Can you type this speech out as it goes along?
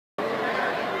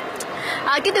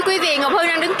Kính thưa quý vị, Ngọc Hương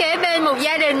đang đứng kế bên một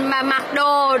gia đình mà mặc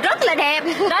đồ rất là đẹp.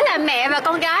 Đó là mẹ và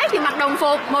con gái thì mặc đồng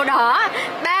phục màu đỏ,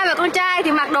 ba và con trai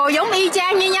thì mặc đồ giống y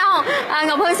chang như nhau.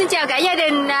 Ngọc Hương xin chào cả gia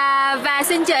đình và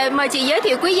xin mời chị giới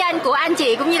thiệu quý danh của anh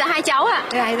chị cũng như là hai cháu ạ.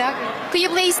 Could you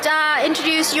please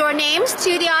introduce your names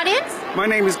to the audience? My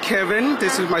name is Kevin.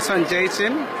 This is my son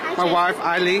Jason. My wife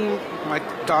Eileen. My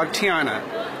daughter Tiana.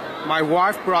 My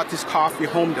wife brought this coffee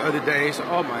home the other day. So,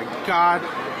 oh my God,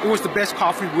 it was the best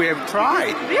coffee we ever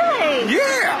tried. Really?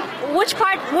 Yeah. Which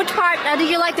part do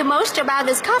you like the most about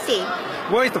this coffee?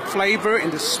 Well, it's the flavor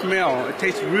and the smell. It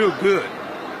tastes real good.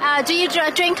 Do you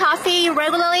drink coffee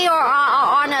regularly or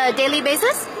on a daily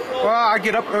basis? Well, I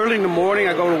get up early in the morning.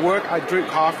 I go to work. I drink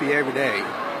coffee every day.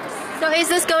 So is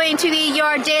this going to be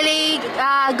your daily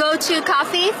go-to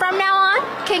coffee from now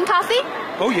on? King Coffee?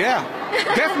 Oh yeah,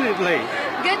 definitely.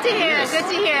 Good to hear. Yes. Good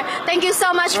to hear. Thank you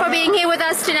so much for being here with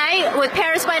us tonight with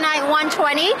Paris by Night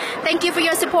 120. Thank you for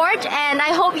your support, and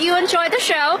I hope you enjoy the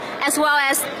show as well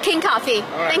as King Coffee.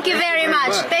 All right. Thank you very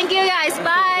much. Thank you guys.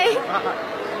 Bye.